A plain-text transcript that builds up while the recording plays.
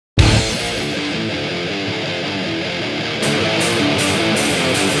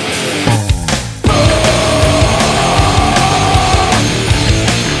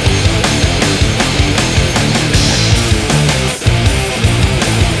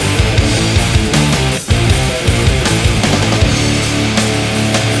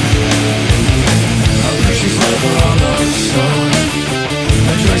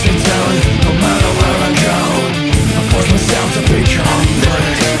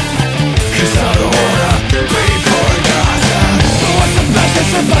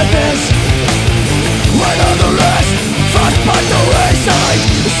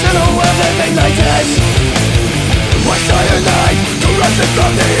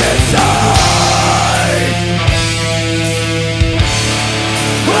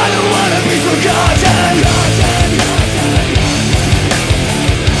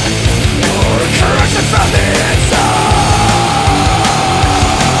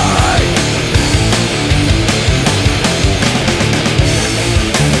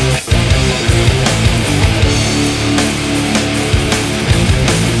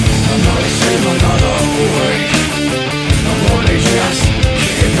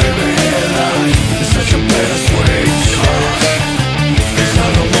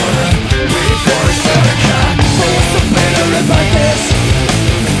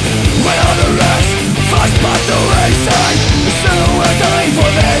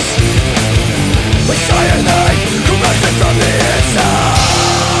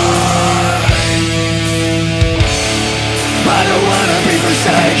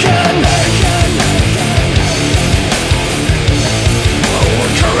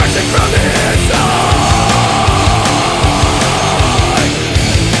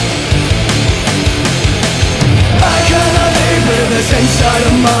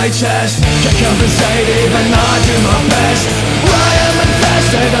chest. Can't compensate even I do my best. I am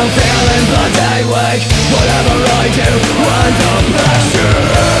infested, I'm feeling bloody weak. Whatever I do, wind up blasted.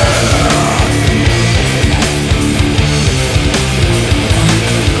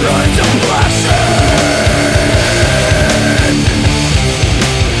 Wind up blasted.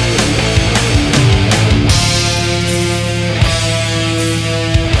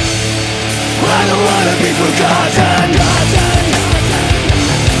 I don't wanna be forgotten.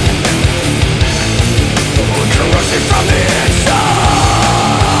 Corrosive from the inside.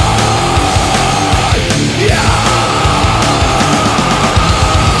 Yeah,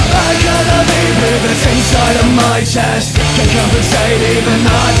 I cannot be breathe, it's inside of my chest. Can't compensate even I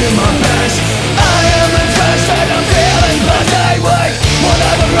do my